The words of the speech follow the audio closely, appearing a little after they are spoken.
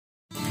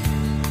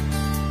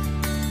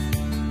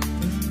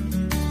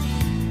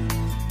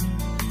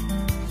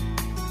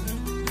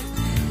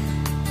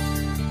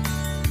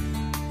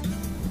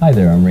Hi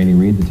there, I'm Rainey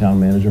Reed, the town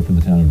manager for the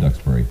town of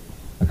Duxbury.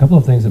 A couple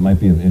of things that might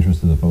be of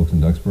interest to the folks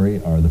in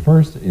Duxbury are, the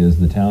first is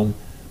the town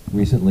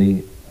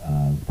recently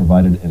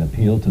provided an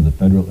appeal to the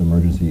Federal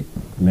Emergency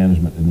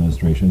Management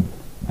Administration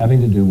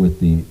having to do with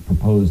the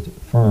proposed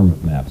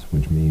firm maps,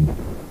 which mean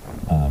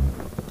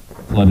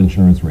flood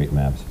insurance rate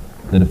maps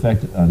that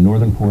affect a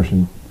northern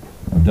portion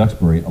of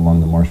Duxbury along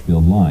the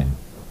Marshfield line.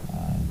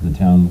 The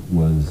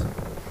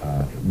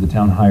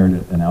town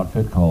hired an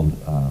outfit called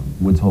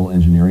Woods Hole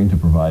Engineering to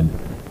provide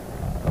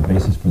a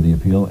basis for the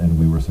appeal, and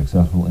we were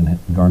successful in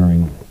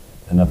garnering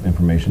enough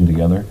information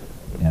together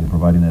and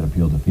providing that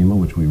appeal to FEMA,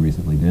 which we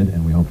recently did,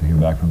 and we hope to hear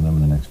back from them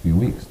in the next few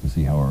weeks to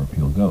see how our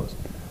appeal goes.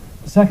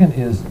 The second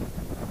is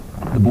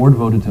the board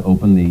voted to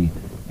open the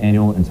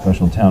annual and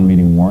special town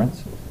meeting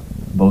warrants,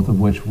 both of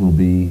which will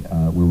be,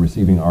 we're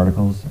receiving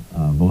articles,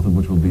 both of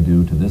which will be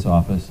due to this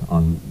office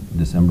on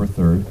December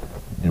 3rd,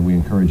 and we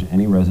encourage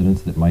any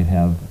residents that might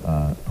have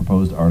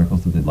proposed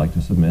articles that they'd like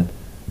to submit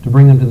to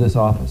bring them to this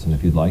office. And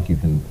if you'd like, you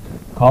can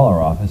call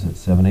our office at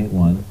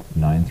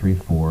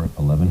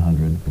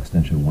 781-934-1100,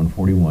 extension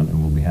 141,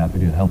 and we'll be happy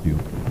to help you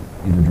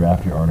either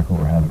draft your article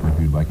or have it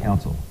reviewed by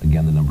council.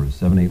 Again, the number is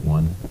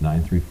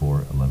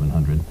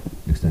 781-934-1100,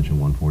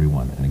 extension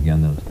 141. And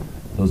again,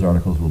 those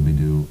articles will be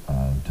due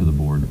to the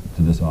board,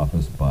 to this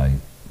office, by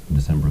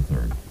December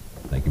 3rd.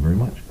 Thank you very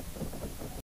much.